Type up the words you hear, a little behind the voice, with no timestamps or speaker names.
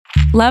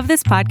Love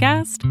this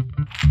podcast?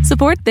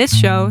 Support this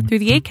show through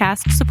the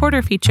Acast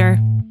supporter feature.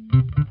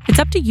 It's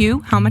up to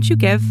you how much you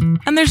give,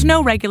 and there's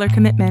no regular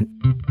commitment.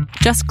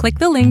 Just click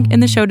the link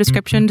in the show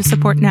description to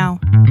support now.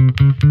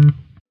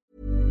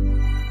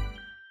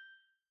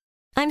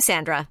 I'm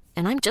Sandra,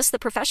 and I'm just the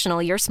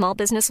professional your small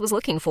business was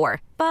looking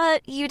for.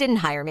 But you didn't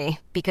hire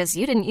me because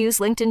you didn't use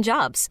LinkedIn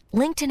Jobs.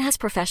 LinkedIn has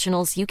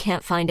professionals you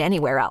can't find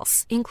anywhere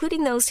else,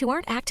 including those who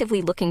aren't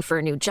actively looking for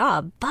a new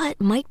job, but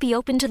might be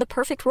open to the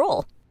perfect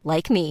role,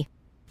 like me.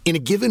 In a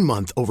given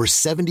month, over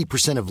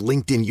 70% of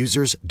LinkedIn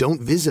users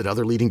don't visit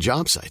other leading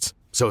job sites.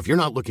 So if you're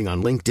not looking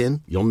on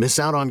LinkedIn, you'll miss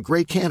out on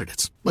great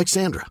candidates like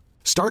Sandra.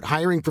 Start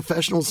hiring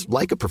professionals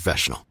like a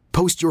professional.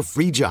 Post your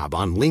free job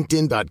on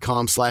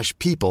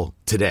linkedin.com/people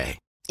today.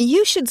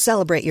 You should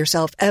celebrate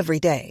yourself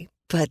every day,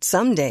 but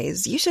some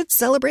days you should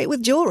celebrate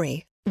with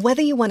jewelry.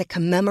 Whether you want to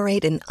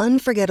commemorate an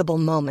unforgettable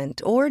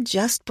moment or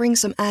just bring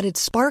some added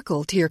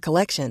sparkle to your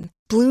collection,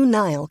 Blue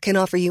Nile can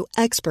offer you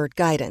expert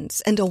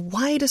guidance and a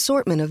wide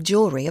assortment of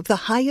jewelry of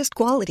the highest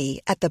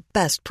quality at the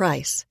best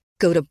price.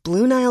 Go to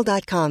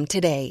BlueNile.com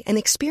today and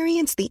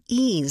experience the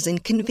ease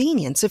and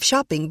convenience of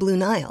shopping Blue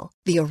Nile,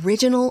 the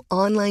original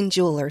online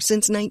jeweler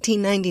since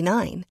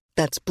 1999.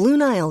 That's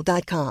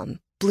BlueNile.com.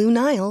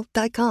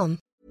 BlueNile.com.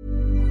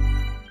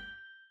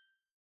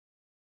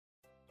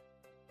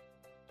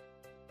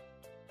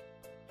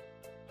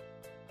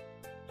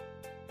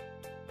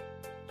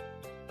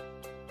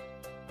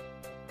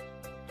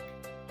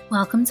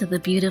 Welcome to the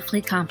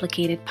Beautifully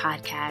Complicated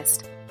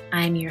podcast.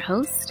 I'm your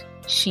host,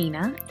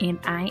 Sheena, and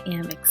I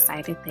am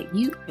excited that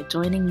you are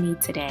joining me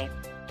today.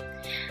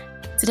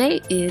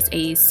 Today is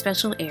a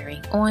special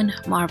airing on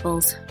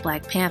Marvel's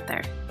Black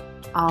Panther.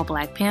 All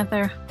Black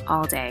Panther,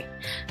 all day.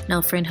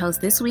 No friend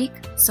host this week,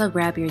 so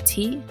grab your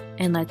tea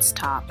and let's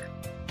talk.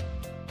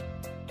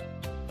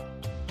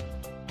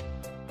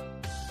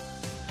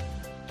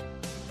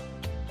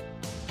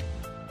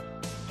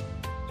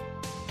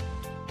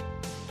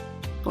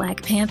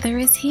 Black Panther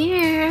is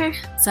here.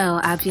 So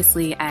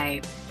obviously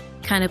I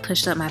kind of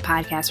pushed up my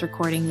podcast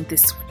recording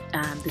this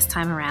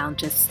time around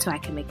just so I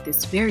can make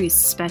this very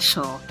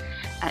special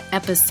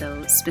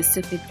episode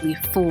specifically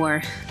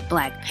for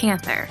Black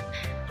Panther.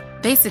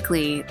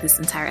 Basically, this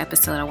entire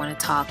episode I want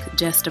to talk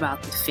just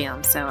about the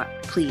film, so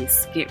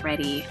please get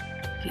ready.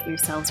 Get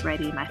yourselves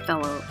ready, my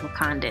fellow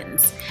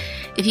Wakandans.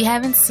 If you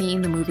haven't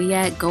seen the movie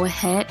yet, go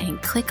ahead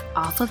and click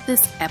off of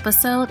this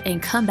episode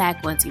and come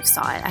back once you've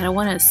saw it. I don't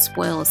want to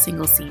spoil a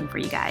single scene for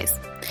you guys.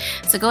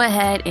 So go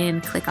ahead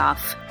and click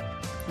off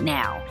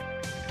now.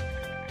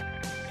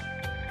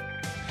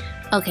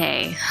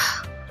 Okay,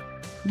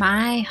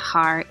 my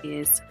heart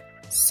is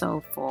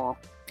so full.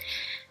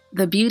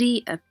 The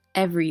beauty of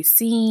every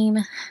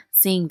scene,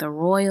 seeing the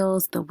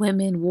royals, the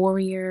women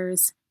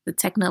warriors, the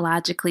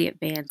technologically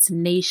advanced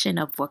nation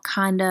of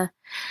Wakanda.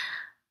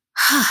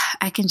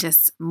 I can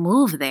just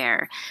move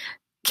there.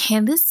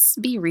 Can this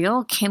be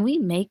real? Can we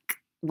make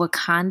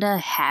Wakanda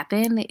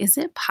happen? Is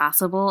it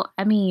possible?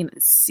 I mean,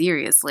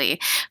 seriously.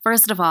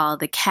 First of all,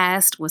 the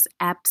cast was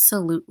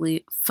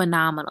absolutely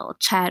phenomenal.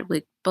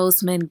 Chadwick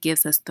Boseman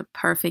gives us the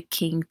perfect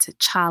King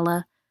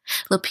T'Challa.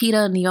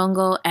 Lupita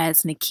Nyong'o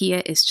as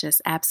Nakia is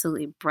just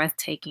absolutely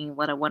breathtaking.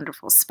 What a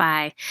wonderful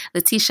spy.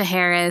 Letitia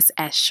Harris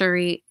as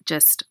Shuri,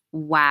 just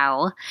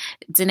wow.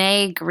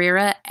 Danai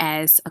Gurira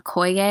as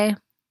Okoye.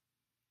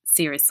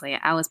 Seriously,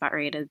 I was about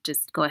ready to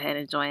just go ahead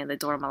and join the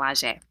Dora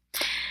Milaje.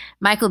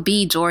 Michael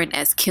B. Jordan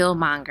as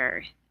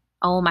Killmonger.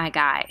 Oh my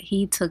God,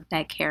 he took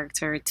that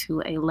character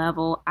to a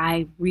level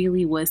I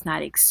really was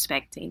not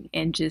expecting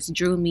and just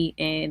drew me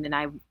in, and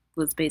I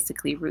was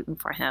basically rooting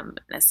for him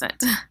in a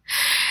sense.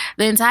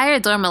 The entire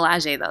Dora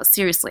Milaje, though,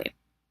 seriously,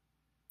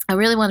 I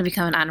really want to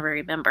become an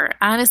honorary member.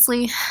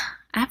 Honestly,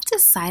 I've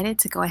decided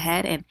to go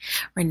ahead and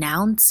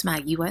renounce my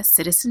U.S.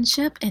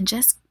 citizenship and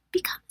just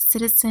become a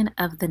citizen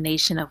of the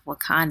nation of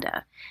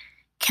Wakanda.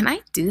 Can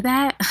I do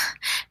that?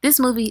 This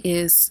movie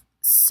is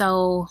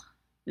so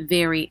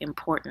very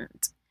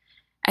important.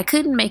 I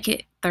couldn't make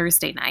it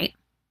Thursday night,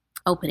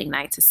 opening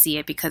night, to see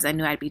it because I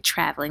knew I'd be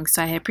traveling.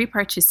 So I had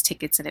pre-purchased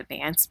tickets in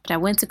advance, but I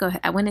went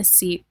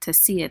to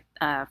see it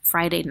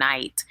Friday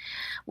night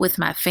with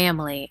my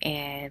family,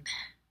 and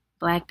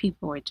Black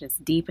people were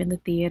just deep in the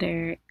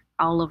theater,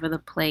 all over the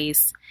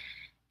place.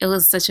 It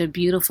was such a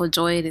beautiful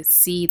joy to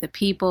see the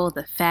people,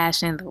 the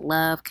fashion, the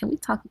love. Can we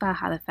talk about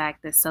how the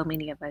fact that so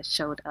many of us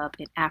showed up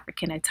in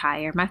African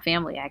attire? My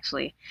family,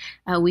 actually,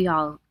 we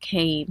all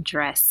came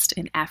dressed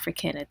in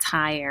African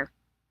attire,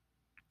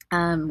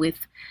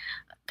 with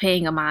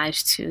paying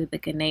homage to the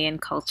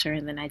Ghanaian culture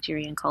and the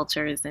Nigerian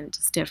cultures and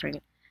just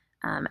different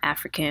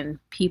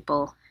African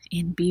people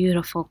in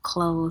beautiful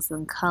clothes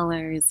and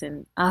colors,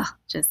 and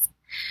just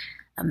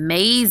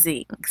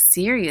amazing.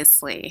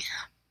 Seriously.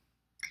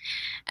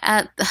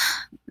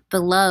 The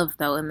love,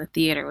 though, in the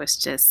theater was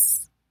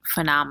just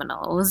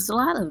phenomenal. It was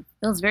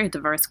a very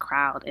diverse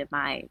crowd at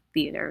my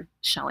theater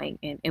showing,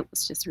 and it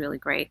was just really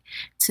great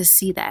to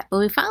see that. But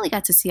we finally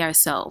got to see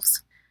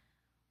ourselves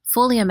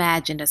fully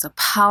imagined as a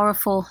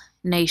powerful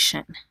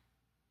nation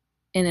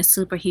in a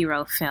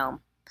superhero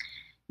film.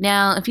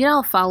 Now, if you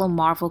don't follow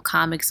Marvel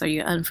Comics or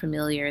you're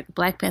unfamiliar, the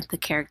Black Panther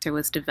character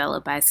was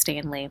developed by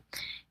Stan Lee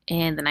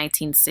in the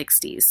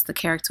 1960s. The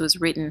character was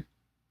written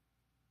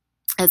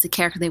as a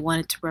character they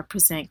wanted to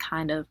represent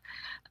kind of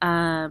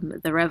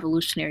the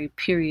revolutionary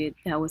period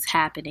that was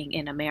happening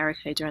in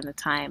America during the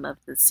time of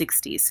the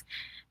 60s.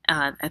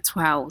 That's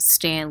how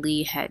Stan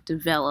Lee had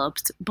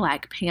developed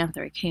Black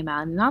Panther. It came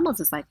out and almost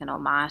as like an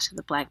homage to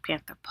the Black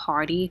Panther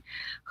Party,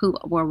 who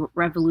were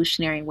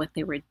revolutionary in what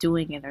they were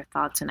doing and their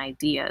thoughts and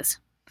ideas.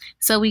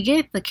 So we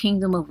get the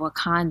Kingdom of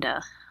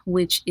Wakanda,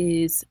 which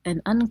is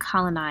an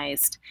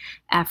uncolonized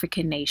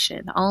African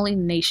nation, the only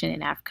nation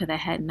in Africa that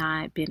had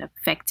not been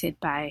affected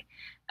by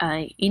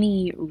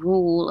any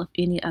rule of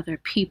any other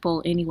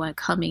people, anyone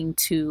coming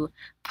to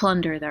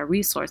plunder their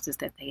resources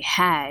that they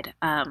had.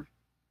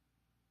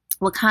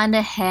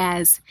 Wakanda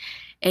has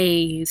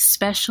a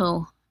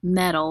special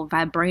metal,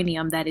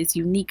 vibranium, that is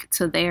unique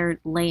to their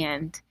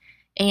land,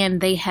 and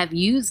they have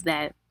used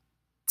that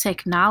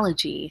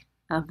technology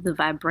of the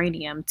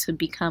vibranium to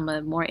become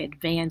a more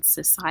advanced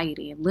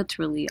society, and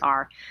literally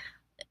are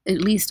at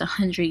least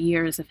 100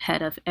 years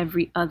ahead of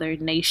every other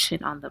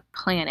nation on the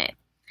planet.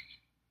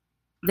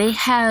 They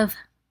have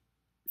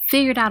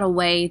figured out a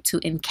way to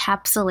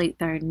encapsulate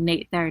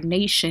their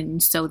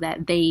nation so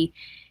that they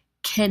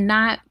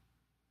cannot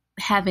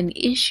have an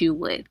issue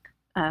with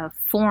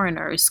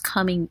foreigners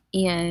coming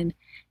in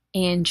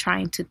and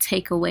trying to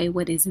take away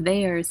what is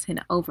theirs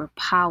and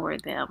overpower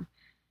them.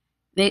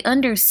 They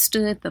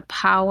understood the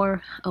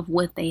power of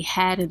what they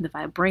had in the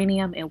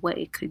vibranium and what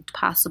it could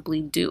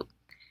possibly do.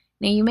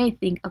 Now you may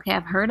think, okay,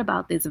 I've heard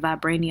about this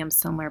vibranium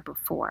somewhere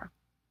before.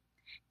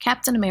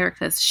 Captain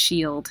America's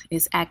shield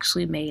is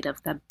actually made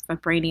of the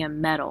vibranium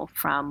metal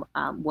from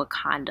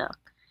Wakanda.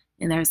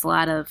 And there's a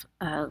lot of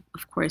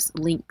course,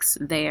 links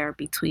there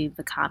between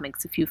the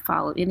comics. If you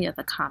follow any of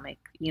the comic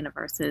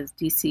universes,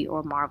 DC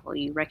or Marvel,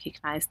 you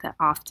recognize that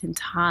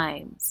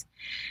oftentimes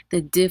the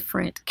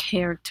different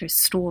character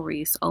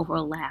stories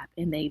overlap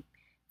and they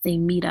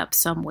meet up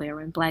somewhere.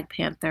 And Black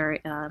Panther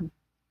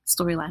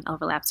storyline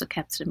overlaps with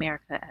Captain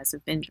America as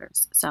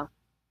Avengers. So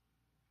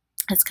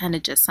it's kind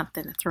of just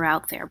something to throw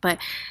out there. But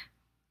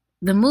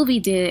the movie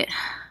did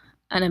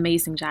an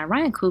amazing job.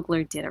 Ryan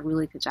Coogler did a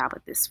really good job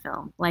with this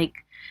film. Like,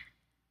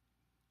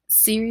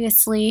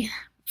 seriously,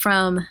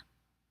 from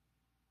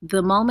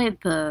the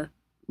moment the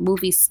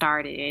movie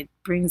started, it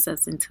brings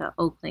us into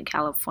Oakland,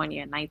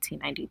 California in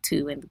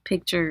 1992, and the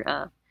picture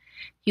of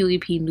Huey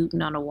P.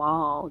 Newton on a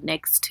wall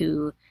next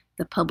to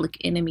the Public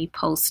Enemy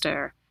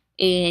poster,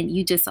 and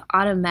you just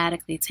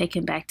automatically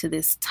taken back to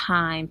this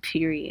time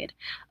period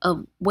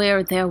of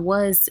where there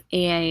was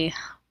a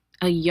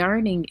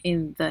yearning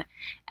in the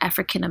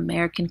African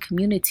American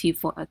community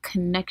for a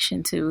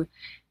connection to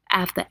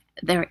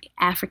their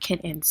African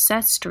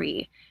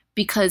ancestry,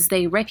 because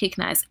they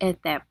recognized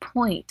at that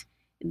point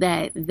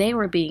that they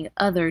were being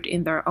othered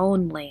in their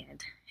own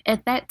land.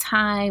 At that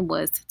time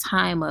was a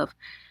time of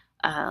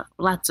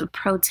lots of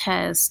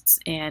protests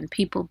and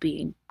people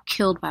being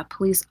killed by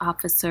police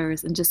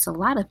officers and just a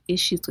lot of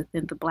issues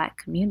within the Black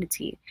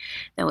community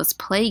that was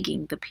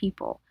plaguing the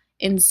people.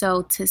 And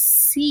so to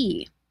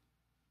see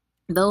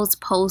those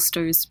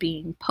posters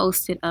being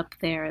posted up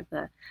there,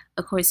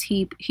 of course,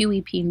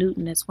 Huey P.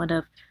 Newton is one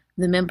of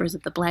the members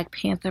of the Black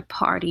Panther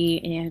Party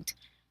and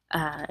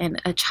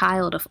a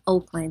child of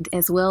Oakland,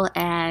 as well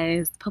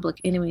as Public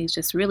Enemy, is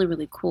just really,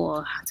 really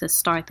cool to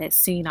start that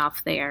scene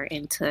off there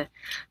and to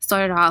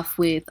start it off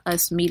with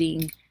us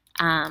meeting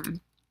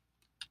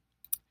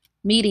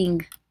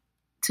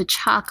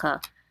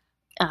T'Chaka,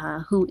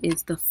 who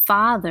is the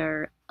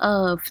father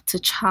of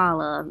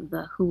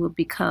T'Challa, who will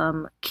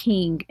become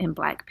king and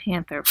Black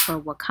Panther for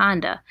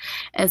Wakanda,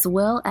 as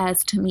well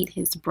as to meet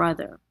his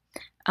brother.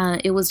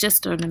 It was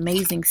just an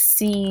amazing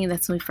scene.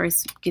 That's when we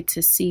first get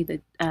to see the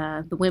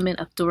women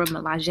of Dora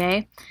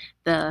Milaje,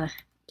 the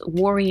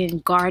warrior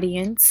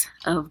guardians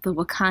of the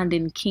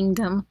Wakandan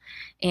kingdom,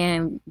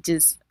 and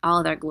just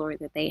all their glory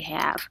that they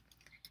have.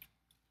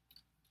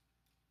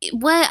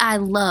 What I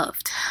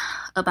loved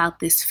about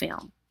this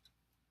film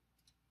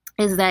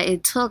is that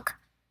it took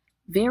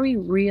very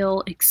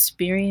real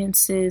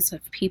experiences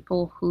of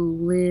people who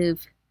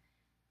live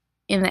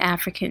in the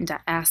African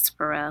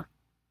diaspora,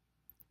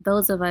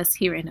 those of us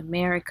here in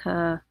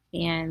America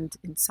and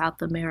in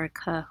South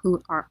America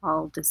who are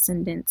all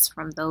descendants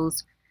from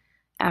those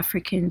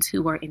Africans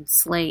who were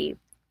enslaved.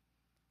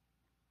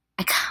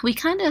 We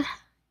kind of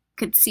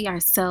could see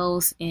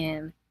ourselves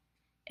in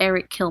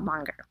Eric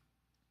Killmonger.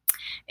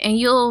 And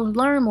you'll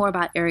learn more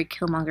about Eric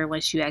Killmonger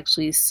once you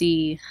actually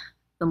see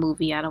the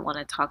movie. I don't want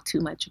to talk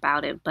too much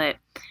about it, but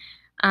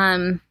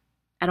I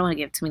don't want to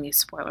give too many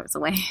spoilers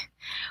away.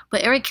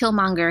 But Eric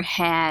Killmonger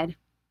had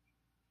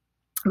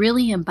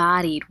really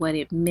embodied what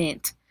it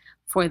meant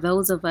for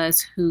those of us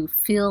who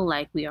feel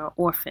like we are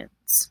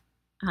orphans.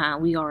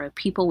 We are a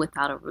people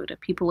without a root, a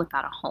people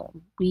without a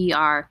home. We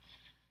are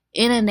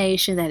in a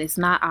nation that is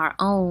not our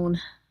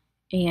own,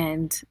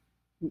 and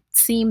it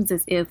seems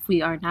as if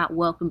we are not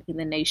welcome in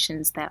the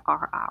nations that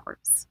are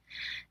ours,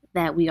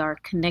 that we are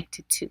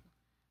connected to.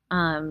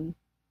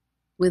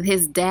 with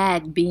his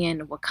dad being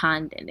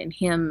Wakandan and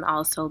him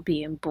also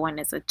being born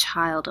as a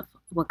child of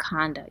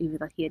Wakanda, even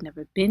though he had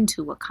never been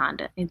to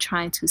Wakanda, and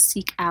trying to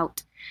seek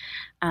out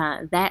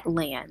that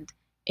land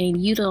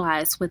and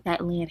utilize what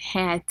that land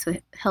had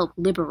to help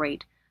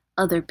liberate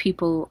other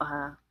people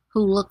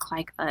who look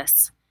like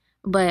us,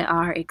 but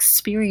are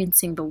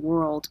experiencing the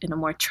world in a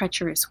more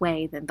treacherous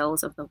way than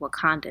those of the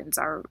Wakandans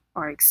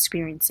are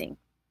experiencing.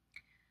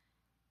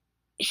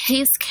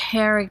 His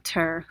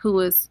character, who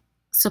was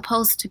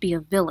supposed to be a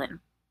villain,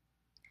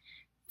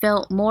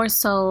 felt more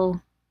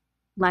so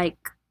like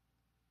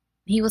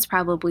he was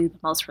probably the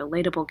most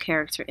relatable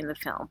character in the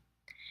film,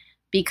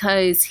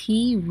 because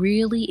he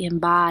really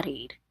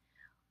embodied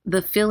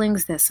the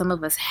feelings that some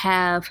of us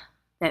have,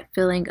 that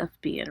feeling of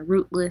being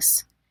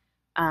rootless,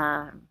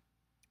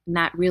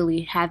 not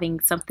really having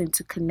something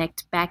to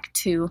connect back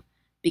to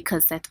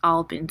because that's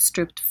all been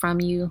stripped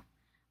from you.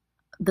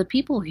 The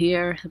people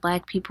here, the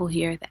Black people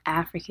here, the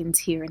Africans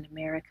here in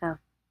America,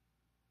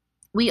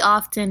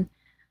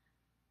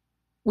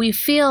 we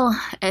feel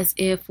as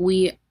if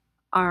we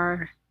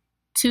are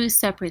two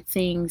separate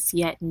things,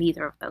 yet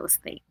neither of those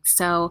things.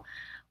 So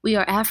we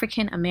are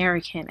African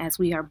American as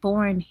we are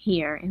born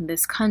here in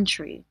this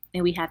country,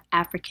 and we have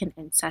African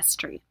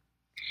ancestry.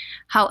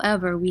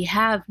 However, we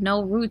have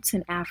no roots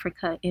in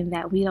Africa in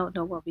that we don't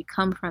know where we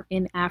come from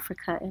in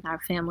Africa, and our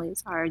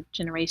families are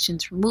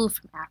generations removed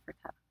from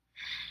Africa.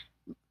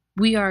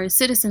 We are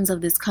citizens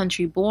of this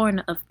country, born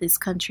of this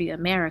country,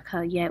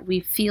 America, yet we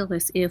feel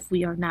as if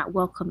we are not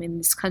welcome in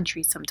this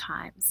country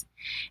sometimes.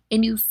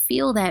 And you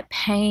feel that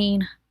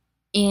pain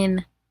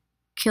in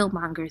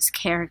Killmonger's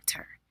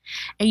character.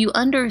 And you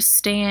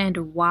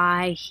understand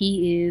why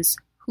he is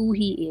who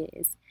he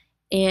is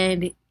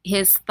and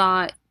his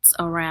thoughts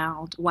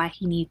around why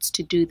he needs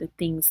to do the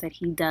things that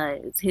he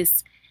does.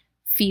 His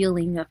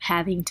feeling of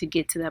having to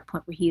get to that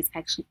point where he is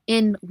actually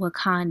in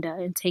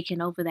Wakanda and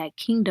taking over that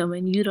kingdom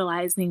and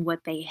utilizing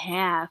what they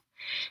have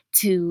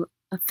to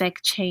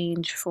affect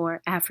change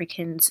for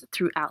Africans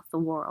throughout the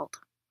world.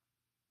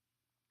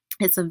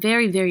 It's a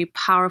very, very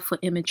powerful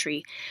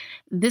imagery.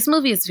 This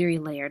movie is very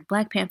layered.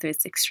 Black Panther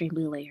is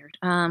extremely layered.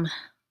 I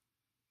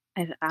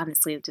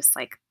honestly am just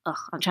like,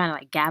 I'm trying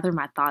to gather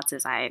my thoughts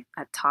as I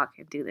talk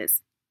and do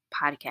this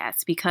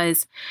podcast,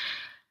 because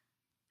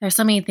there's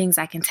so many things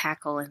I can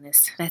tackle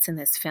that's in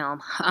this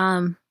film.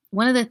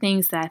 One of the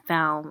things that I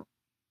found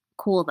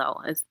cool,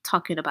 though, is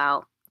talking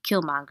about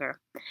Killmonger,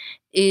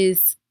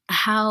 is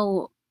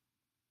how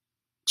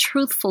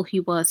truthful he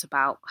was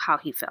about how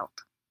he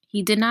felt.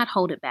 He did not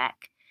hold it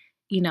back.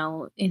 You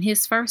know, in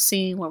his first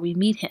scene where we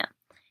meet him,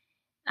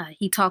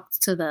 he talks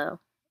to the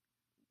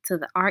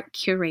art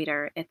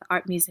curator at the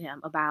art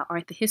museum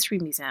the history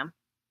museum,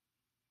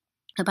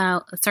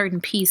 about a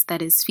certain piece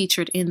that is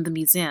featured in the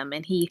museum,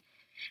 and he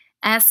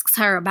asks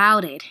her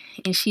about it,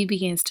 and she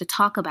begins to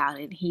talk about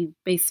it. He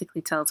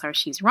basically tells her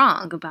she's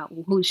wrong about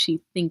who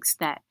she thinks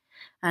that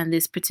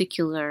this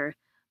particular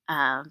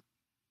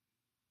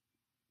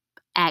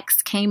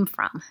axe came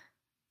from,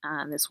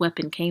 this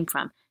weapon came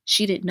from.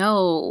 She didn't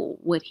know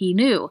what he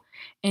knew.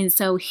 And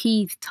so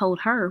he told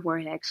her where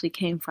it actually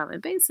came from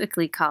and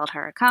basically called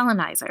her a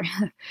colonizer.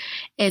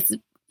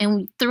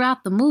 And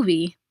throughout the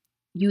movie,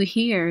 you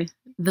hear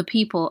the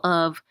people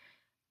of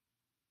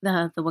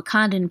the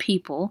Wakandan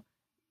people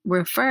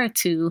refer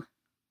to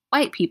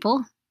white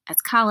people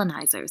as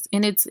colonizers.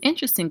 And it's an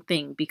interesting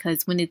thing,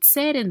 because when it's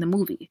said in the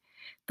movie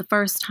the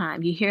first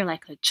time, you hear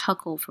like a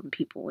chuckle from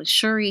people. And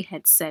Shuri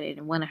had said it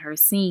in one of her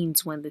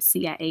scenes when the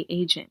CIA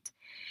agent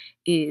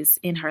is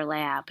in her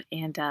lab,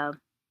 and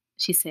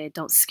she said,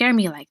 "Don't scare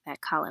me like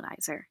that,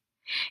 colonizer."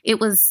 It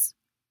was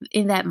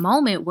in that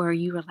moment where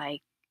you were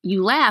like,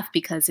 you laugh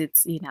because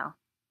it's,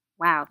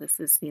 wow, this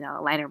is,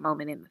 a lighter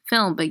moment in the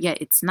film, but yet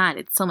it's not.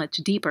 It's so much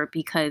deeper,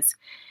 because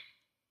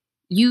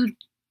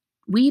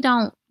we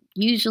don't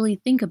usually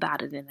think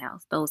about it in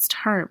those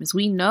terms.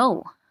 We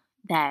know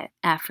that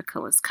Africa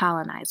was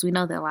colonized. We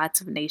know that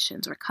lots of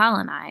nations were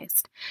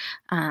colonized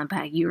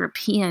by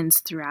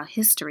Europeans throughout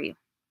history.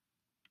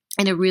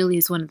 And it really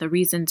is one of the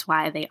reasons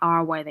why they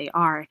are where they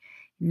are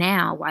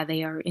now, why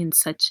they are in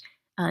such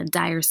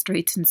dire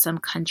straits in some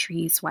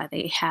countries, why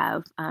they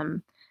have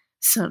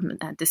some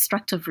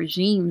destructive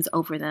regimes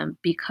over them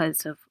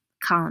because of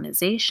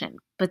colonization.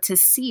 But to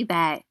see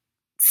that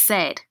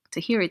said, to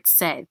hear it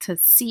said, to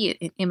see it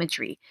in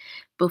imagery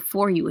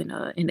before you in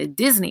a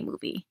Disney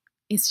movie,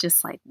 it's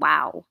just like,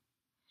 wow.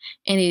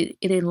 And it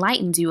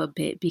enlightens you a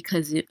bit,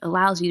 because it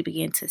allows you to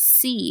begin to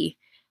see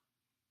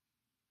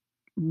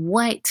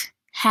what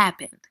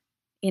happened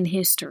in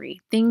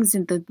history, things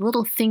in the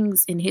little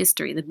things in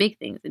history, the big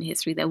things in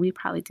history that we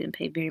probably didn't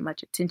pay very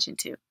much attention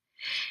to,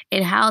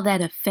 and how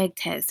that effect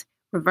has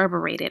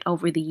reverberated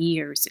over the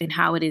years, and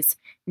how it is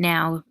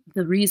now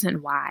the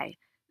reason why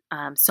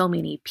so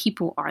many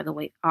people are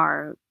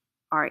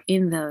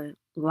in the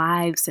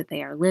lives that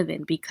they are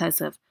living,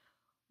 because of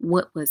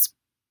what was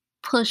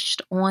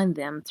pushed on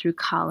them through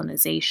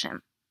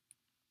colonization.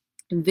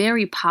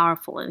 very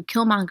powerful. And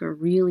Killmonger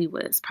really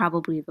was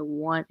probably the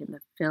one in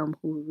the film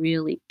who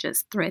really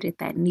just threaded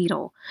that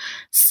needle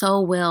so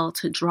well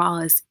to draw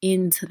us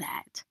into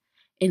that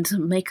and to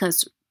make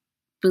us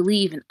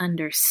believe and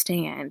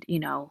understand,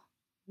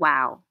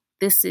 wow,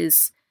 this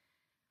is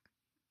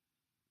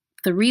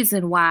the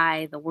reason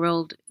why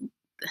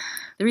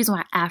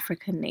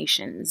African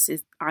nations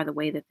are the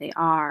way that they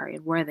are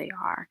and where they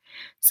are.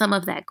 Some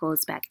of that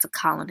goes back to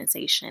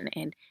colonization,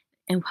 and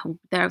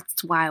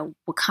that's why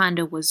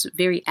Wakanda was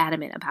very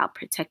adamant about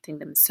protecting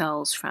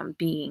themselves from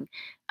being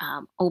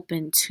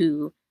open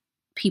to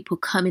people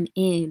coming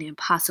in and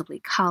possibly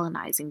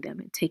colonizing them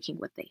and taking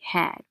what they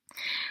had.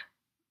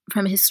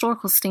 From a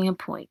historical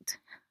standpoint,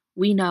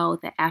 we know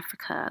that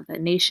Africa, the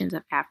nations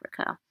of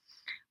Africa,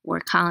 were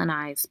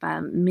colonized by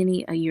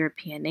many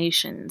European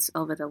nations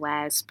over the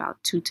last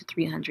about 200 to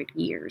 300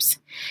 years.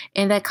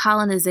 And that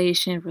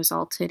colonization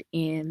resulted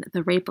in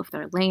the rape of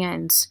their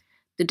lands,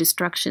 the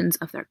destructions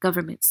of their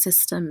government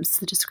systems,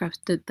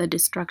 the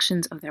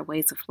destructions of their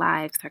ways of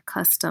life, their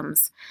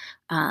customs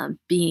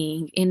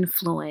being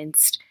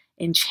influenced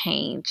and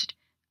changed.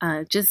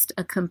 Just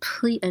a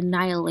complete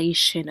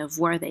annihilation of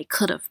where they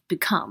could have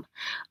become,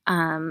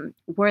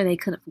 where they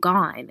could have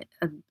gone.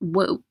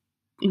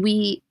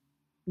 We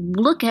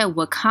look at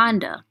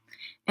Wakanda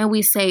and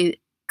we say,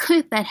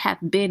 could that have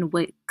been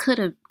what could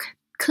have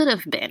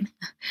been?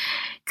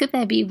 Could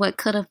that be what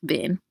could have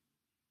been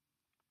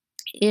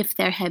if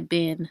there had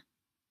been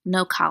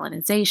no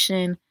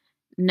colonization,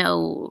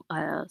 no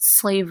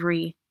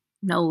slavery,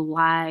 no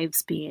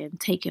lives being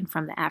taken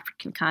from the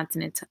African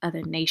continent to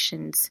other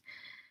nations?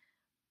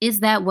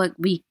 Is that what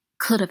we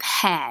could have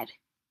had?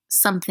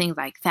 Something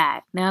like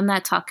that. Now, I'm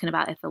not talking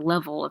about at the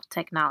level of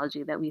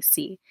technology that we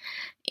see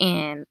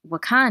in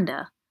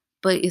Wakanda,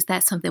 but is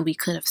that something we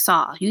could have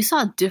saw? You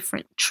saw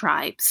different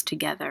tribes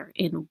together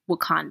in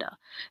Wakanda.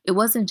 It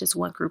wasn't just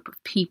one group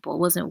of people. It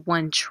wasn't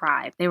one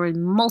tribe. There were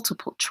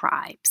multiple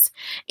tribes,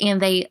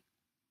 and they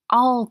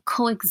all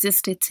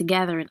coexisted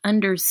together in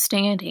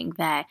understanding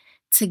that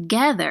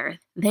together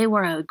they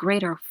were a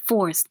greater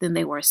force than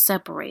they were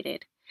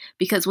separated.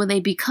 Because when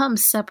they become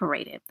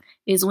separated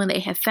is when they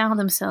have found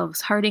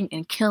themselves hurting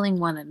and killing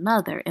one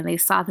another, and they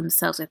saw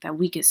themselves at their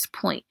weakest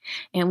point.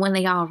 And when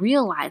they all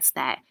realized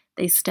that,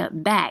 they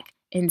stepped back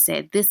and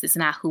said, this is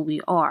not who we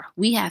are.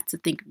 We have to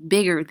think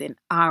bigger than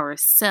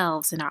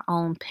ourselves and our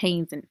own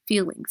pains and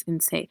feelings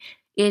and say,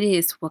 it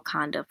is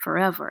Wakanda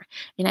forever.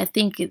 And I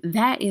think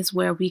that is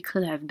where we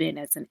could have been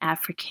as an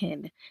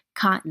African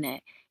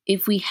continent.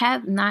 If we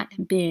had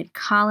not been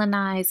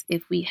colonized,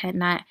 if we had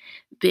not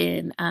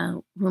been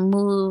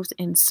removed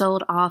and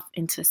sold off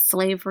into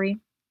slavery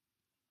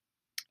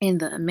in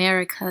the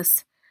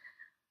Americas,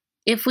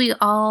 if we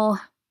all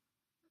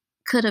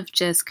could have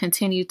just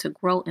continued to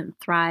grow and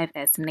thrive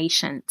as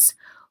nations,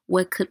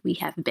 what could we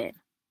have been?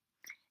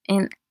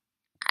 And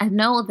I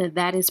know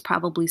that is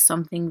probably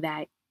something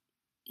that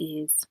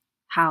is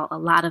how a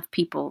lot of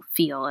people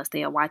feel as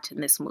they are watching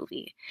this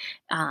movie.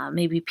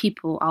 Maybe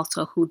people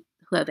also who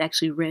have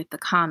actually read the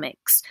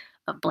comics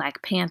of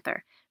Black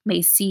Panther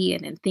may see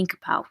it and think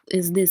about,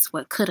 is this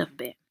what could have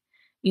been?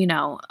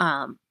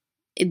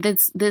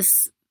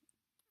 This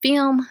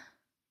film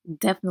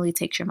definitely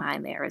takes your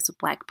mind there as a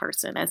Black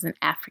person, as an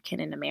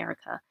African in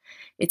America.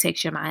 It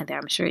takes your mind there.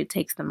 I'm sure it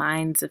takes the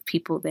minds of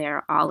people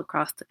there all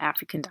across the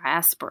African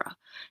diaspora.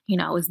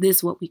 Is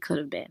this what we could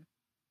have been?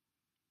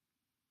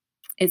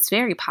 It's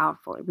very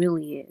powerful. It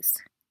really is.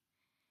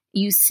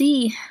 You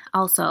see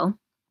also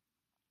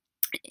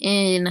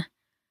in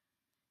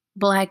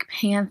Black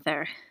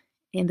Panther,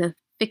 in the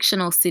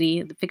fictional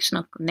city, the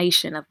fictional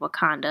nation of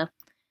Wakanda,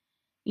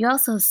 you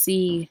also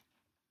see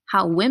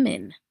how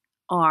women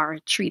are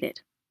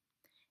treated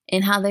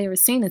and how they are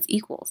seen as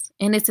equals.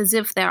 And it's as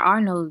if there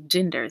are no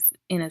genders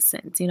in a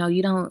sense.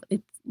 You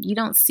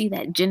don't see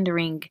that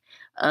gendering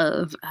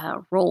of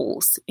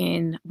roles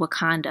in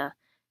Wakanda.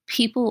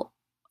 People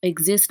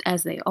exist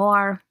as they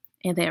are,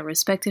 and they are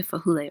respected for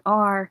who they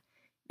are.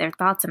 Their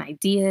thoughts and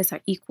ideas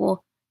are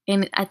equal.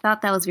 And I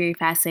thought that was very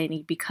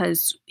fascinating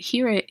because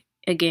here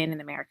again in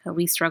America,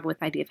 we struggle with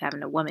the idea of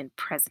having a woman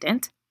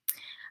president.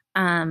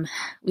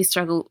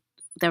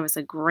 There was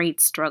a great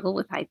struggle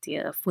with the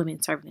idea of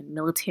women serving in the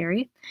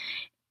military.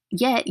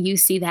 Yet you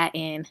see that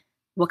in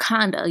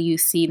Wakanda, you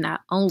see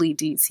not only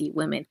do you see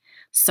women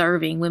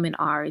serving, women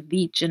are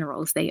the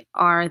generals, they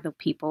are the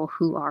people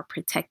who are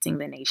protecting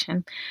the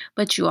nation,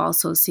 but you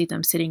also see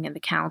them sitting in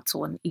the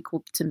council and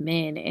equal to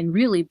men and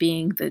really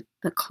being the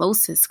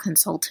closest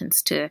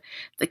consultants to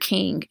the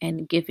king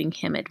and giving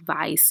him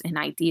advice and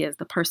ideas.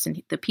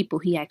 The people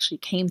he actually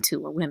came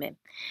to were women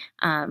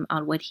on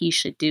what he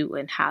should do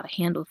and how to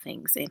handle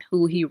things, and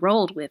who he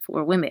rolled with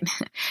were women.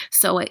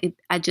 So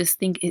I just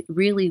think it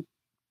really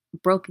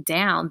broke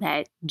down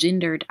that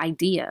gendered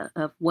idea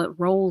of what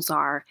roles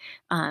are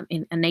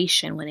in a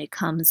nation when it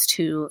comes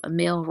to a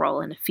male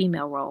role and a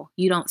female role.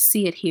 You don't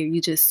see it here.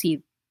 You just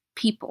see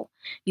people.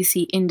 You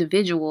see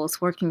individuals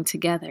working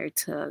together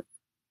to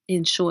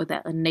ensure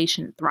that a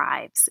nation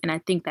thrives. And I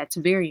think that's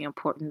very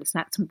important. It's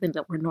not something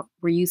that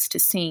we're used to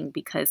seeing,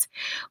 because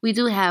we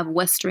do have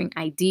Western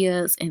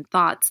ideas and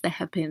thoughts that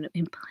have been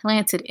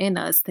implanted in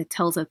us that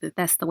tells us that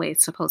that's the way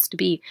it's supposed to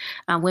be.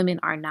 Women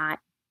are not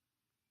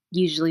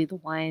usually the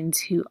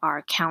ones who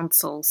are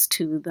counsels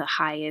to the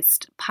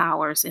highest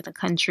powers in the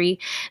country.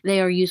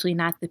 They are usually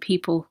not the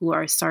people who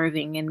are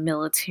serving in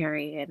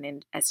military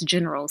and as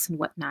generals and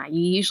whatnot.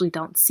 You usually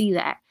don't see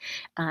that.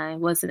 It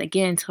wasn't,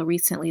 again, until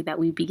recently that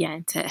we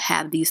began to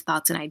have these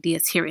thoughts and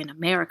ideas here in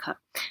America.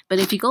 But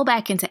if you go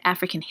back into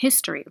African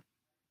history,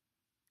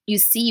 you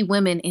see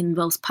women in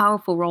those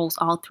powerful roles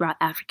all throughout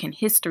African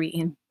history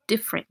in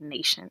different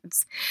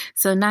nations.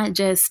 So not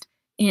just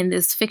in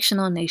this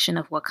fictional nation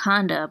of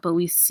Wakanda, but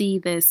we see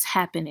this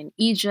happen in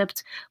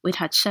Egypt with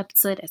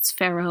Hatshepsut as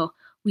pharaoh.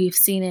 We've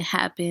seen it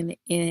happen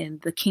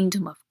in the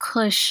kingdom of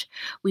Kush.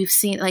 We've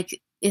seen,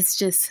 like, it's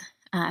just,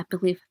 I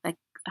believe like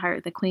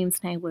the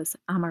queen's name was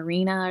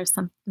Amarina or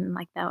something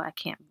like that. I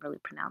can't really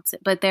pronounce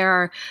it, but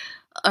there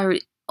are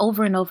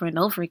over and over and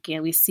over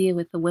again, we see it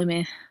with the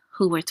women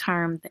who were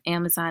termed the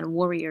Amazon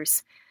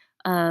warriors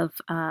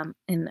of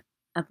an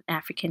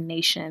African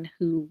nation,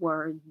 who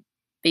were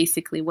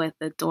basically what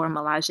the Dora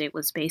Milaje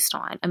was based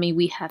on. I mean,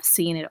 we have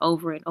seen it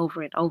over and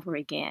over and over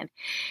again.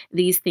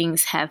 These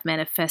things have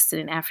manifested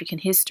in African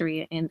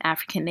history and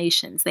African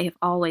nations. They have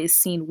always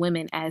seen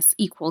women as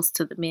equals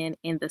to the men,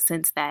 in the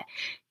sense that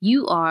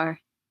you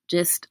are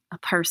just a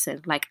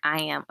person like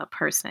I am a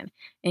person,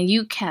 and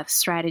you have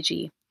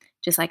strategy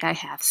just like I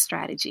have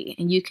strategy,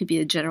 and you can be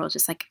a general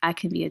just like I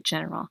can be a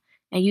general,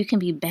 and you can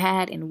be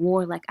bad in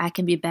war like I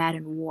can be bad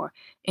in war.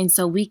 And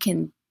so we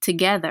can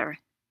together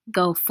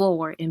go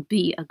forward and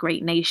be a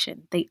great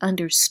nation. They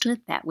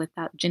understood that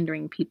without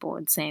gendering people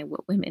and saying,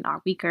 well, women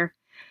are weaker.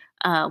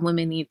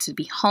 Women need to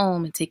be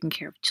home and taking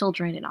care of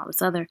children and all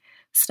this other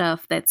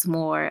stuff. That's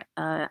more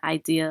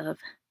idea of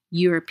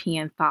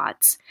European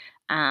thoughts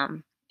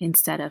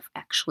instead of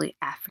actually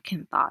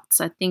African thoughts.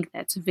 So I think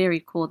that's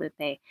very cool that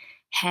they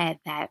had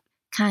that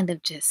kind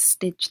of just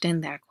stitched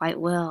in there quite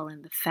well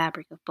in the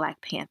fabric of Black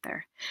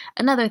Panther.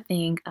 Another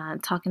thing,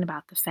 talking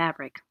about the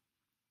fabric,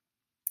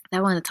 that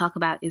I want to talk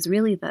about is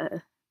really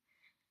the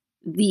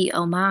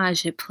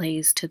homage it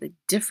plays to the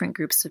different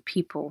groups of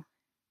people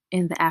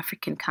in the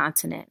African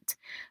continent.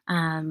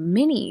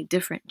 Many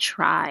different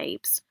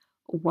tribes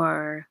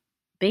were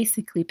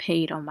basically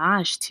paid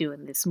homage to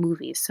in this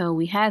movie. So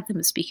we had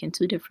them speak in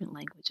two different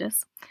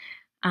languages.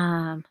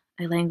 A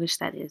language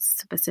that is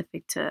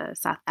specific to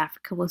South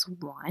Africa was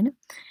one.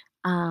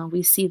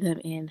 We see them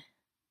in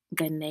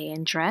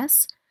Ghanaian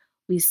dress.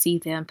 We see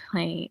them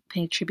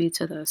paying tribute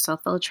to the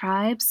Sotho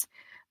tribes.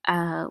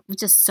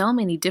 Just so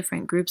many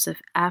different groups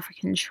of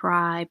African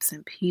tribes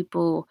and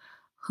people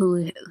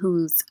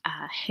whose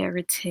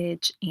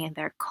heritage and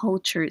their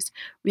cultures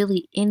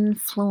really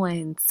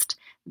influenced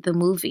the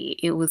movie.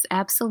 It was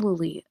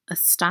absolutely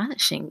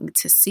astonishing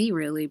to see,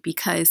 really,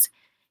 because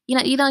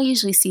you don't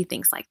usually see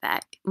things like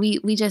that.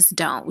 We just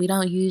don't. We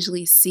don't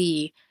usually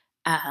see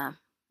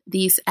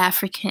these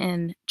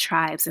African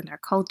tribes and their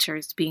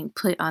cultures being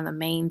put on the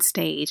main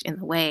stage in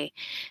the way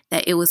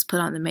that it was put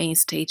on the main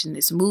stage in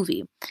this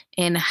movie,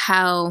 and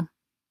how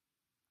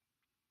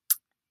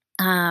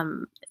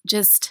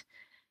just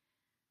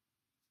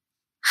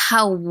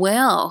how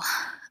well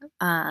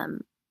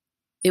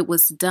it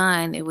was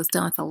done. It was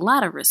done with a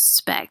lot of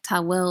respect.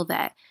 How well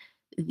that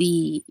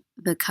the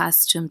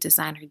costume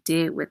designer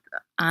did with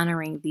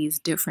honoring these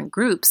different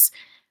groups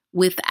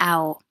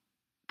without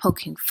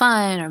poking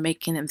fun or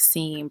making them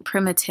seem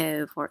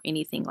primitive or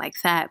anything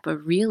like that, but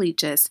really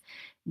just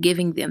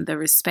giving them the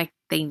respect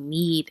they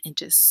need and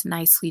just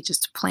nicely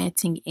just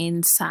planting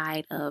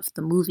inside of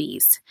the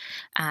movies.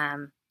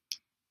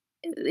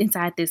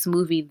 Inside this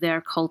movie,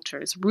 their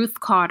cultures. Ruth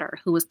Carter,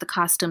 who was the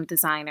costume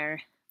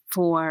designer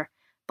for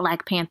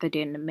Black Panther,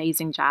 did an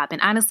amazing job.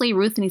 And honestly,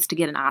 Ruth needs to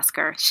get an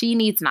Oscar. She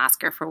needs an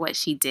Oscar for what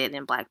she did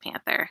in Black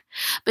Panther.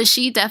 But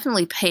she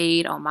definitely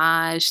paid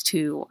homage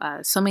to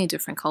so many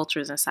different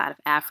cultures inside of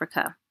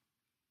Africa.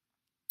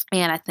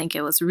 And I think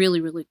it was really,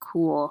 really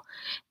cool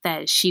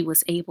that she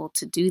was able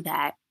to do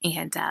that.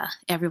 And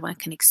everyone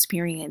can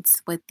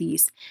experience what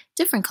these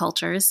different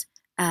cultures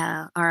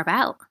are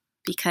about.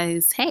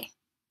 Because, hey,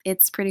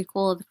 it's pretty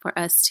cool for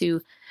us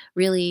to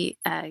really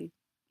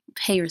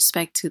pay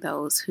respect to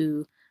those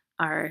who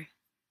are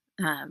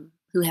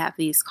who have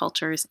these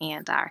cultures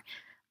and are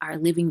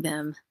living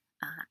them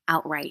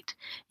outright.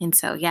 And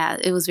so, yeah,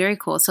 it was very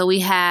cool. So we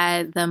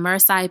had the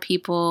Maasai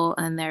people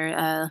and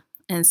their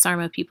and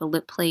Sarma people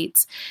lip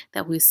plates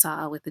that we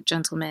saw with the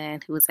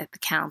gentleman who was at the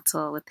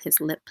council with his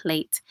lip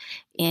plate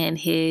in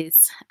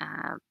his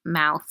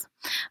mouth.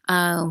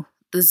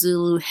 The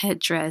Zulu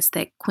headdress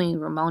that Queen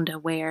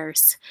Ramonda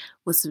wears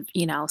was,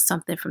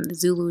 something from the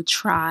Zulu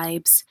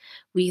tribes.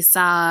 We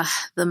saw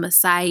the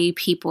Maasai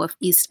people of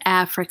East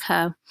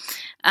Africa,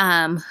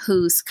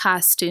 whose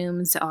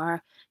costumes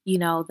are,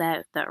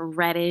 that the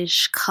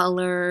reddish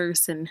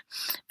colors and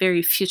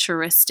very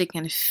futuristic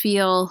in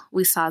feel.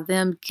 We saw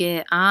them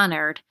get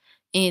honored,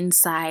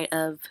 inside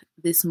of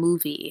this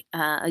movie.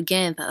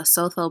 Again, the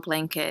Basotho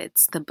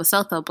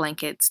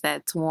blankets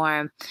that's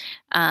worn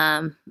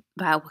by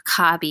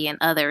W'Kabi and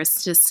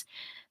others, just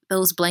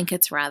those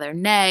blankets around their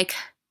neck,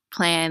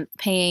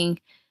 paying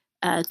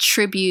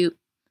tribute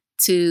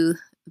to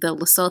the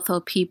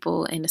Lesotho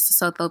people and the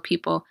Sesotho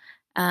people.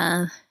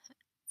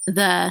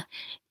 The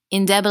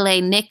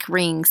Ndebele neck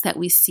rings that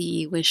we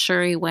see with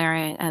Shuri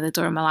wearing the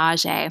Dora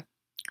Milaje,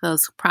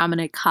 those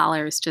prominent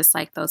collars, just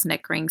like those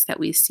neck rings that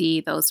we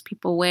see those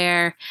people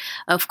wear.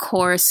 Of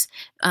course,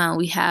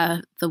 we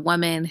have the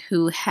woman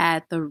who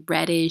had the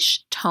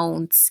reddish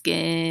toned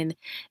skin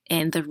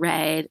and the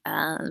red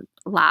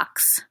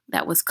locks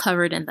that was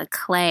covered in the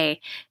clay.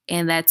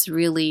 And that's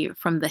really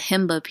from the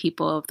Himba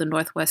people of the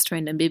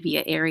northwestern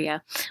Namibia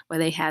area, where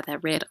they have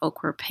that red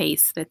ochre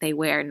paste that they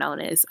wear,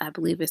 known as, I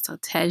believe it's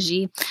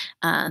Oteji.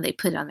 They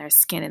put it on their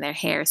skin and their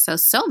hair.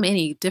 So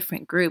many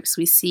different groups.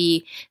 We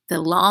see the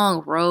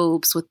long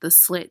robes with the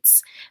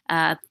slits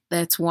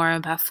that's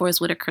worn by Forest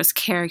Whitaker's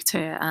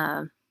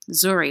character,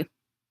 Zuri.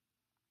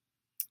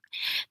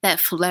 That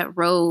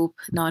robe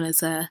known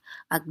as a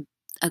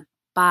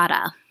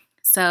bada.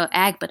 So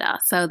Agbada.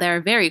 So there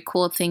are very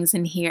cool things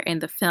in here in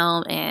the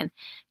film, and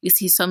you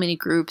see so many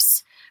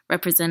groups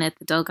represented.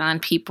 The Dogon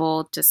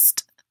people,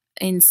 just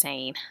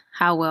insane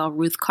how well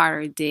Ruth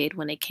Carter did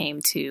when it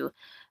came to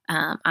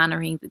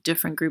honoring the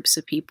different groups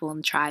of people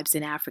and tribes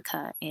in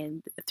Africa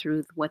and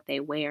through what they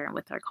wear and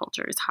what their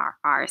cultures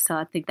are. So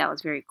I think that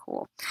was very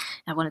cool.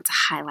 I wanted to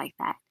highlight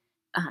that.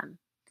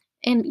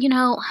 And, you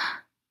know,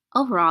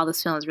 overall,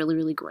 this film is really,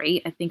 really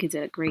great. I think it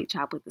did a great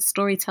job with the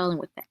storytelling,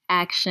 with the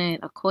action.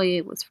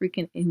 Okoye was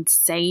freaking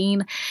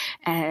insane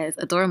as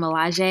Dora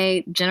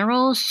Milaje.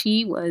 General,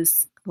 she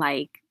was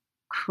like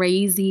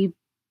crazy,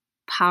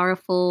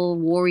 powerful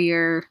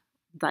warrior.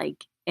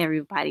 Like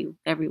every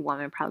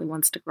woman probably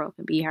wants to grow up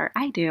and be her.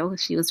 I do.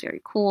 She was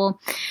very cool.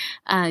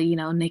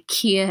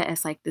 Nakia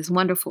as like this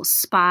wonderful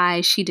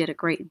spy. She did a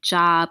great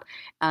job.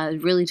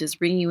 Really just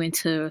bringing you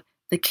into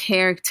the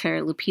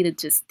character. Lupita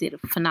just did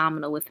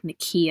phenomenal with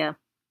Nakia.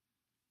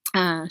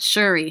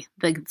 Shuri,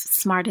 the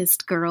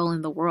smartest girl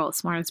in the world,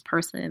 smartest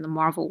person in the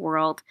Marvel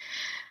world,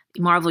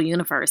 Marvel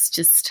universe.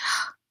 Just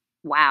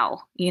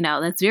wow.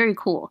 That's very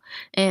cool.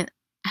 And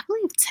I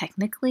believe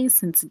technically,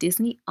 since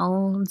Disney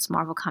owns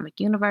Marvel Comic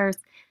Universe,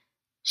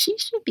 she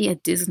should be a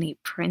Disney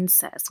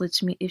princess,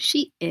 which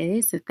means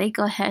if they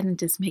go ahead and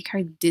just make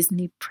her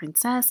Disney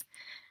princess,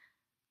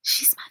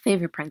 she's my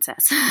favorite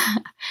princess.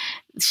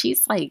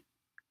 She's like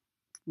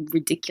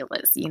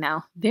ridiculous,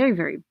 very,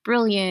 very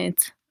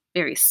brilliant,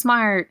 very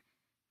smart,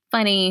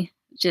 funny,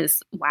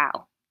 just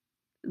wow.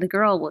 The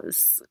girl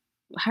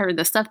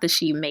the stuff that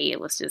she made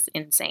was just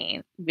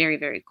insane. Very,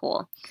 very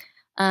cool.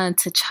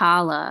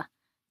 T'Challa,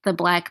 the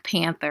Black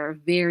Panther,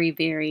 very,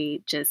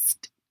 very,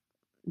 just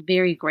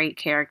very great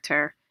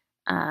character.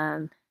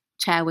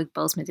 Chadwick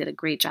Boseman did a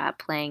great job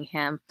playing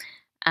him.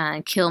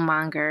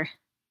 Killmonger,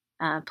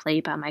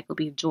 played by Michael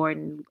B.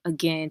 Jordan,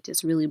 again,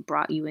 just really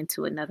brought you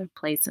into another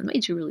place and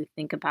made you really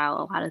think about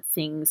a lot of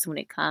things when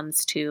it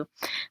comes to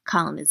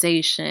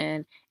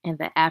colonization and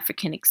the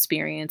African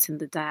experience in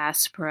the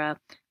diaspora,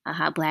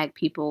 how Black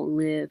people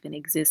live and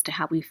exist and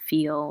how we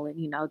feel,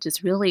 and,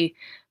 just really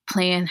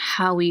playing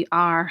how we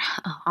are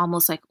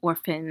almost like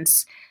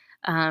orphans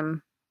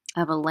of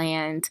a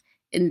land.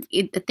 And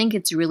I think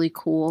it's really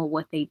cool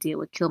what they did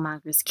with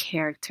Killmonger's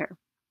character.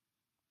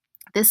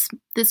 This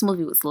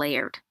movie was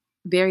layered.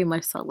 Very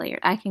much so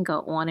layered. I can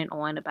go on and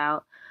on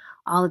about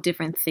all the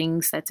different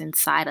things that's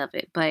inside of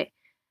it, but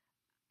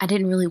I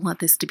didn't really want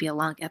this to be a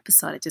long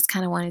episode. I just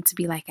kind of wanted to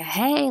be like,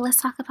 hey, let's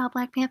talk about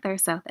Black Panther.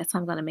 So that's what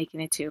I'm going to make it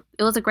into.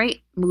 It was a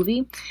great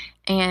movie,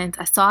 and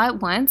I saw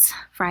it once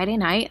Friday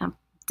night. I'm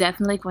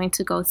definitely going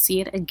to go see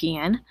it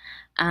again.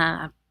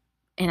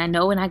 And I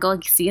know when I go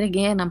see it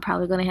again, I'm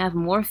probably going to have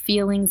more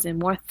feelings and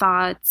more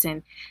thoughts.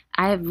 And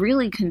I have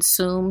really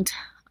consumed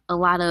a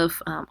lot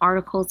of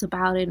articles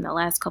about it in the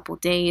last couple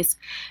of days.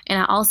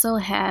 And I also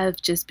have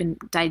just been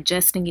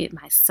digesting it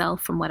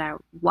myself from what I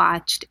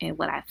watched and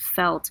what I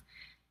felt.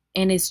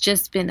 And it's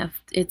just been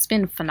it's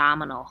been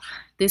phenomenal.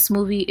 This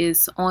movie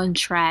is on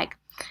track.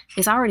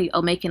 It's already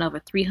making over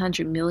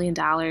 $300 million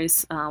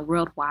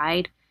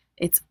worldwide.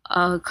 It's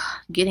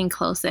getting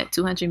close to that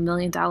 $200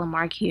 million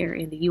mark here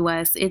in the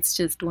U.S. It's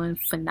just doing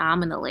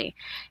phenomenally.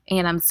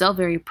 And I'm so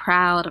very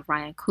proud of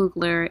Ryan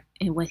Coogler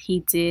and what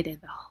he did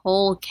and the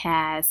whole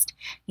cast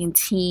and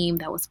team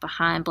that was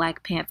behind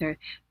Black Panther.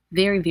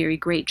 Very, very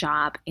great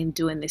job in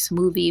doing this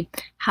movie.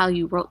 How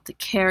you wrote the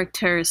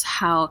characters,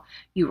 how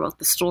you wrote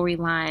the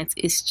storylines.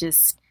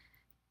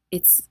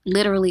 It's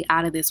literally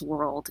out of this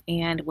world,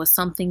 and was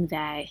something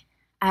that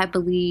I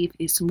believe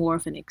is more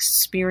of an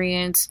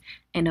experience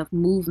and of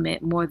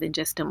movement more than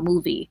just a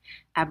movie.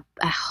 I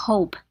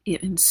hope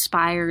it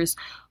inspires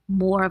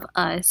more of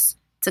us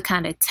to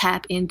kind of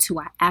tap into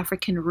our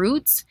African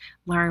roots,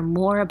 learn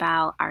more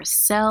about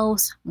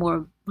ourselves,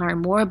 learn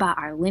more about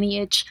our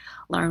lineage,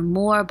 learn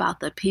more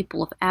about the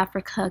people of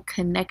Africa,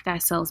 connect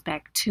ourselves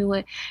back to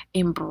it,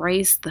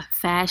 embrace the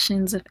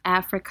fashions of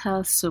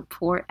Africa,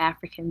 support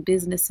African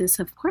businesses,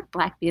 support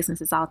Black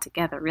businesses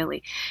altogether,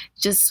 really.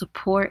 Just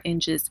support and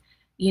just,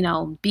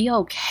 be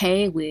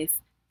okay with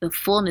the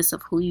fullness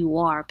of who you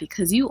are,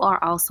 because you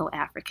are also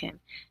African.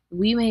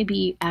 We may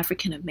be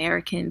African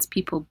Americans,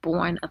 people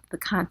born of the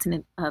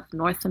continent of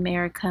North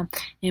America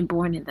and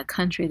born in the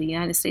country of the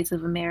United States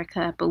of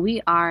America, but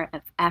we are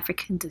of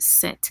African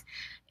descent,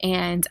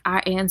 and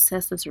our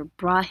ancestors were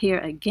brought here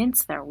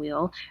against their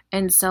will.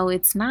 And so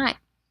it's not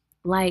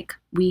like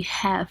we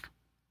have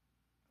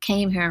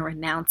came here and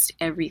renounced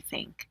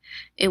everything.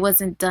 It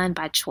wasn't done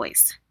by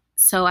choice.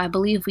 So I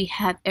believe we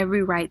have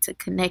every right to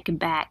connect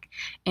back.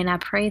 And I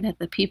pray that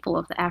the people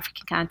of the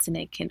African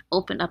continent can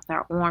open up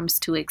their arms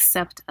to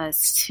accept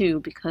us too,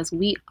 because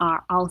we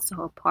are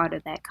also a part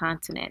of that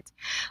continent.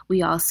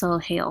 We also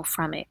hail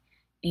from it.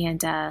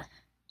 And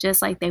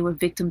just like they were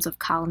victims of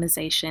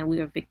colonization, we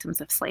were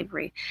victims of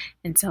slavery.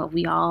 And so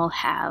we all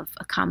have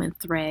a common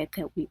thread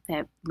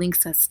that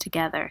links us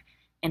together.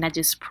 And I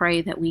just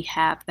pray that we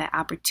have that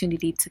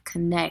opportunity to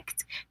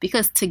connect,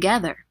 because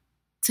together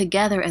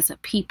as a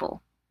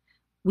people,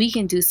 we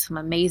can do some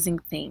amazing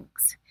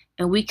things,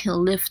 and we can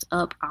lift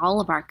up all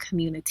of our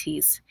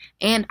communities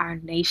and our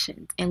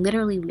nations and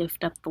literally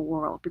lift up the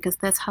world, because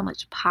that's how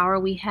much power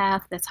we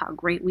have. That's how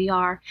great we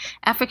are.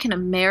 African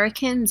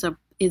Americans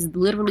is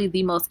literally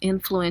the most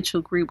influential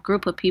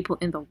group of people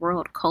in the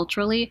world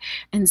culturally.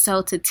 And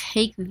so to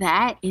take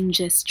that and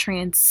just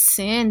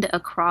transcend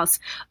across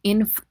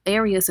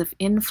areas of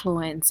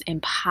influence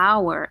and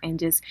power, and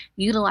just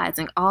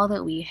utilizing all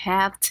that we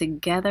have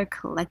together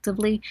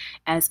collectively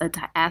as a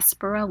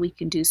diaspora, we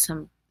can do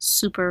some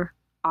super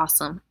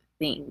awesome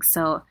things.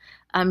 So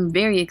I'm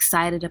very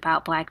excited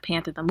about Black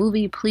Panther, the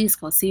movie. Please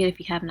go see it if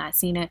you have not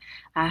seen it.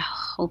 I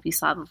hope you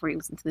saw it before you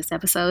listen to this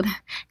episode,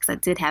 because I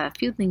did have a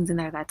few things in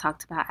there that I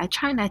talked about. I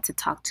try not to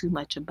talk too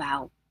much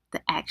about the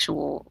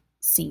actual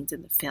scenes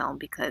in the film,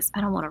 because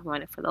I don't want to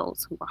ruin it for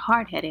those who are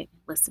hard-headed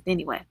and listen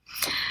anyway.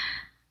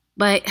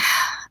 But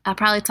I'll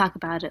probably talk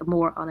about it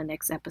more on the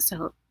next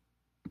episode.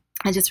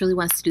 I just really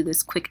wanted to do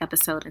this quick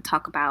episode and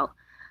talk about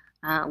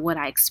what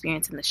I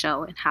experienced in the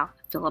show and how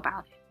I feel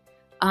about it.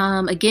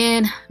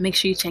 Again, make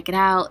sure you check it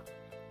out.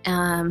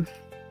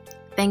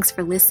 Thanks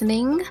for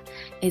listening.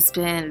 It's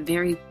been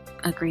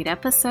a great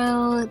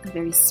episode, a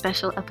very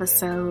special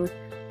episode,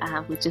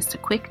 with just a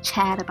quick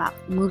chat about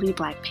the movie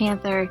Black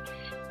Panther.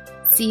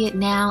 See it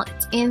now.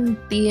 It's in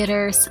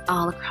theaters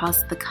all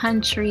across the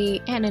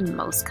country and in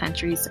most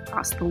countries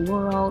across the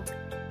world.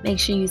 Make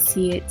sure you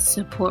see it.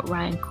 Support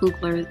Ryan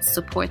Coogler.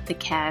 Support the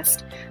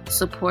cast.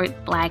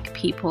 Support Black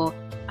people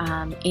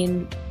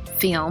in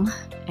film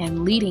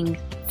and leading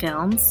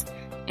films,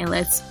 and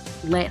let's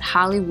let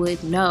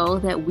Hollywood know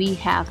that we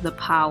have the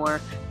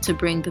power to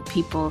bring the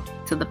people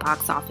to the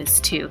box office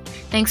too.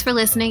 Thanks for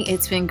listening.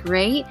 It's been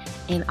great,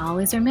 and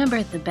always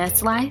remember, the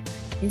best life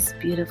is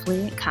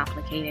beautifully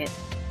complicated.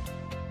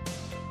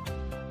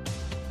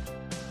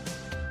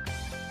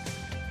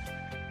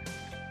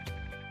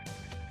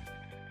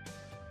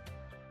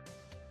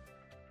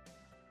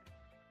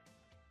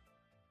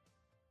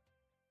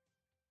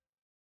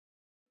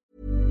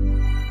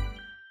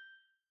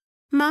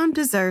 Mom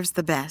deserves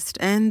the best,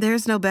 and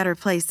there's no better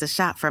place to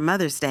shop for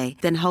Mother's Day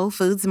than Whole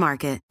Foods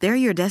Market. They're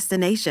your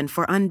destination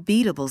for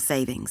unbeatable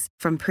savings,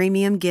 from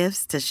premium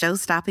gifts to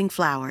show-stopping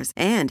flowers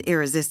and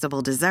irresistible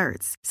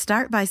desserts.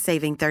 Start by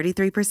saving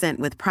 33%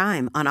 with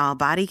Prime on all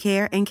body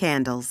care and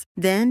candles.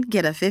 Then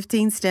get a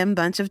 15-stem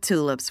bunch of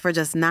tulips for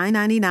just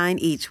 $9.99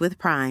 each with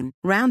Prime.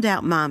 Round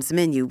out Mom's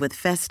menu with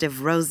festive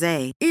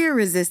rosé,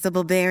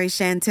 irresistible berry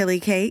chantilly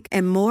cake,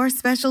 and more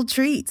special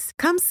treats.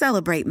 Come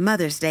celebrate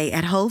Mother's Day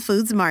at Whole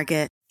Foods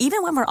Market.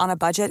 Even when we're on a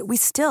budget, we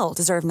still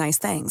deserve nice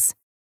things.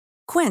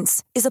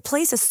 Quince is a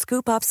place to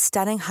scoop up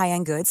stunning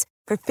high-end goods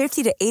for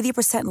 50 to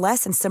 80%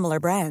 less than similar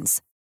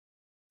brands.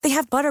 They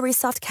have buttery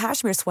soft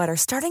cashmere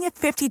sweaters starting at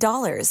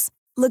 $50,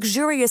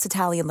 luxurious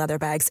Italian leather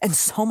bags, and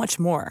so much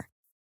more.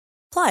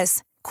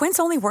 Plus, Quince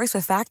only works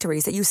with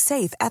factories that use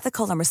safe,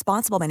 ethical, and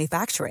responsible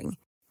manufacturing.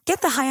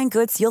 Get the high-end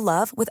goods you'll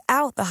love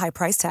without the high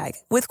price tag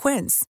with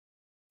Quince.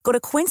 Go to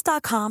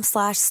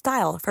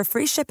quince.com/style for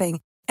free shipping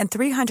and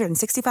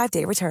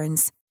 365-day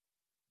returns.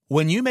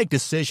 When you make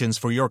decisions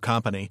for your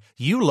company,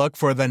 you look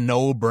for the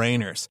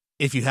no-brainers.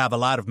 If you have a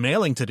lot of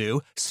mailing to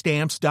do,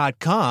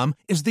 Stamps.com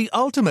is the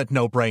ultimate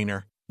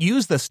no-brainer.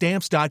 Use the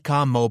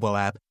Stamps.com mobile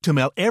app to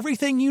mail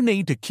everything you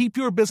need to keep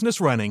your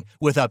business running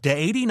with up to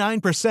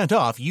 89%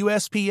 off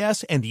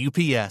USPS and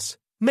UPS.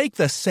 Make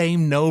the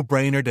same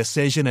no-brainer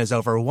decision as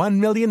over 1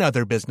 million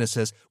other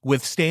businesses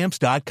with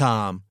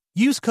Stamps.com.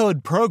 Use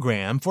code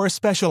PROGRAM for a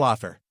special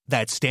offer.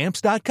 That's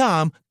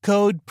Stamps.com,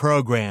 code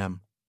PROGRAM.